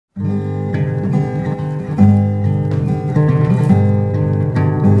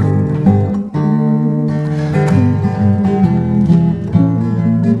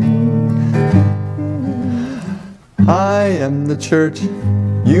am the church,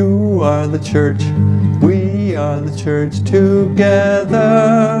 you are the church, we are the church together.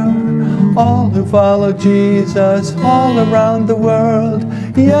 All who follow Jesus all around the world,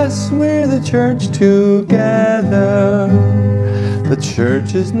 yes, we're the church together. The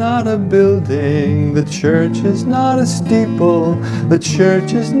church is not a building, the church is not a steeple, the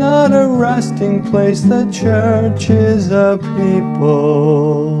church is not a resting place, the church is a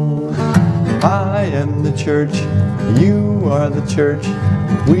people. I am the church, you are the church,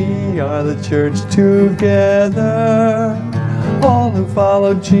 we are the church together. All who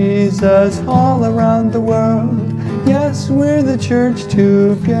follow Jesus all around the world, yes, we're the church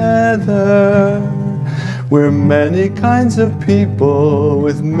together. We're many kinds of people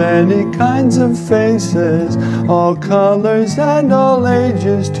with many kinds of faces, all colors and all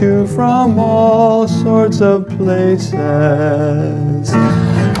ages too, from all sorts of places.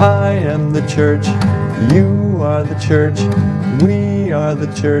 I am the church, you are the church, we are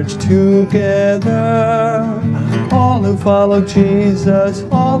the church together. All who follow Jesus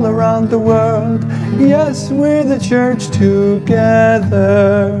all around the world, yes, we're the church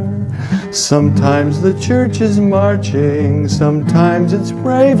together. Sometimes the church is marching, sometimes it's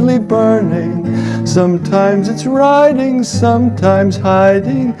bravely burning, sometimes it's riding, sometimes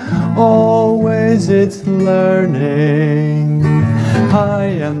hiding, always it's learning. I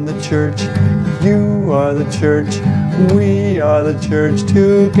am the church, you are the church, we are the church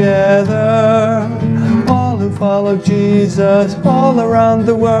together. All who follow Jesus all around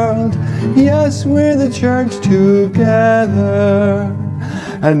the world, yes, we're the church together.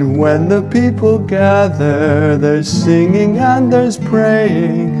 And when the people gather, there's singing and there's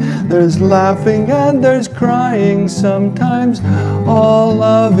praying, there's laughing and there's crying, sometimes all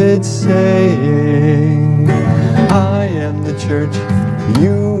of it's saying, I am the church,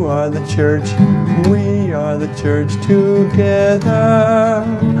 you are the church, we are the church together.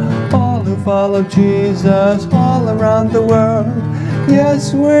 All who follow Jesus all around the world,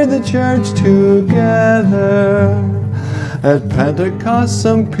 yes, we're the church together. At Pentecost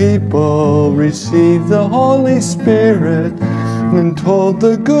some people received the Holy Spirit and told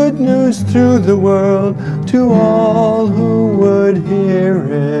the good news through the world to all who would hear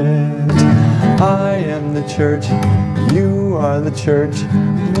it. I am the church, you are the church,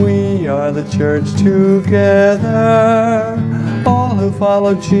 we are the church together. All who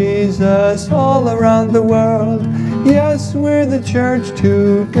follow Jesus all around the world, yes, we're the church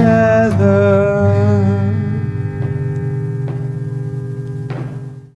together.